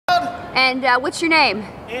And what's your name?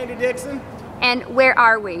 Andrew Dixon. And where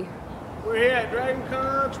are we? We're here at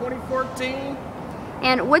DragonCon 2014.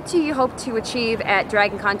 And what do you hope to achieve at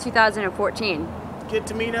DragonCon 2014? Get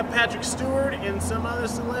to meet up Patrick Stewart and some other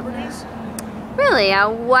celebrities. Really?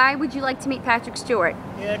 Why would you like to meet Patrick Stewart?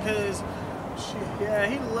 Yeah, because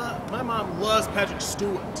my mom loves Patrick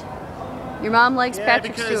Stewart. Your mom likes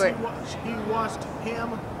Patrick Stewart? He watched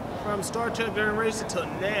him from Star Trek Generation till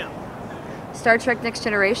now. Star Trek Next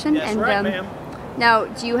Generation? That's right, ma'am. Now,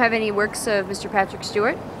 do you have any works of Mr. Patrick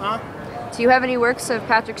Stewart? Huh? Do you have any works of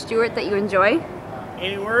Patrick Stewart that you enjoy?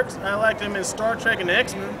 Any works? I liked him in Star Trek and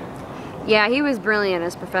X-Men. Yeah, he was brilliant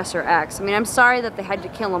as Professor X. I mean, I'm sorry that they had to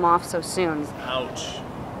kill him off so soon. Ouch.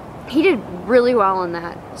 He did really well in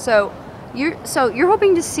that. So you're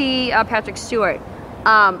hoping to see Patrick Stewart.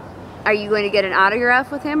 Are you going to get an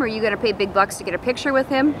autograph with him, or are you going to pay big bucks to get a picture with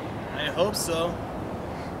him? I hope so.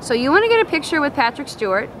 So you want to get a picture with Patrick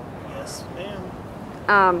Stewart? Yes,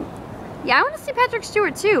 ma'am. Yeah, I want to see Patrick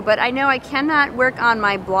Stewart too, but I know I cannot work on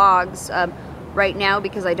my blogs right now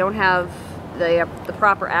because I don't have the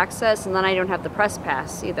proper access, and then I don't have the press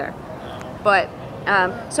pass either. But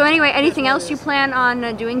so anyway, anything else you plan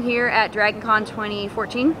on doing here at DragonCon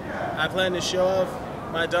 2014? I plan to show off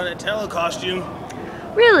my Donatello costume.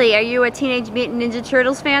 Really? Are you a Teenage Mutant Ninja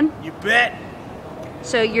Turtles fan? You bet.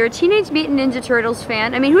 So you're a Teenage Mutant Ninja Turtles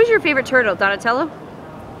fan. I mean, who's your favorite turtle? Donatello?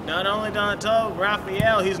 Not only Donatello,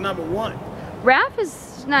 Raphael, he's number one. Raph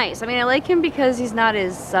is nice. I mean, I like him because he's not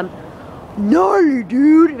as gnarly,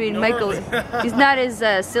 dude. I mean, Gnarly. Michael, he's not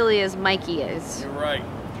as silly as Mikey is. You're right.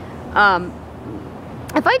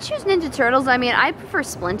 If I choose Ninja Turtles, I mean, I prefer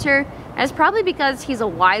Splinter. And it's probably because he's a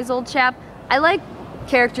wise old chap. I like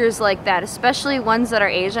characters like that, especially ones that are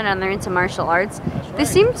Asian and they're into martial arts. That's right. They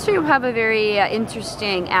seem to have a very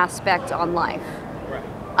interesting aspect on life. Right.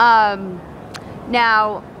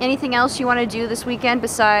 Now, anything else you want to do this weekend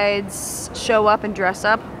besides show up and dress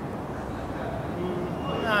up?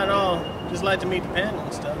 Not at all. Just like to meet the panel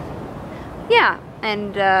and stuff. Yeah,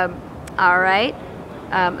 and all right.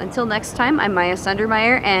 Until next time, I'm Maya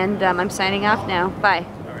Sundermeyer, and I'm signing off now. Bye.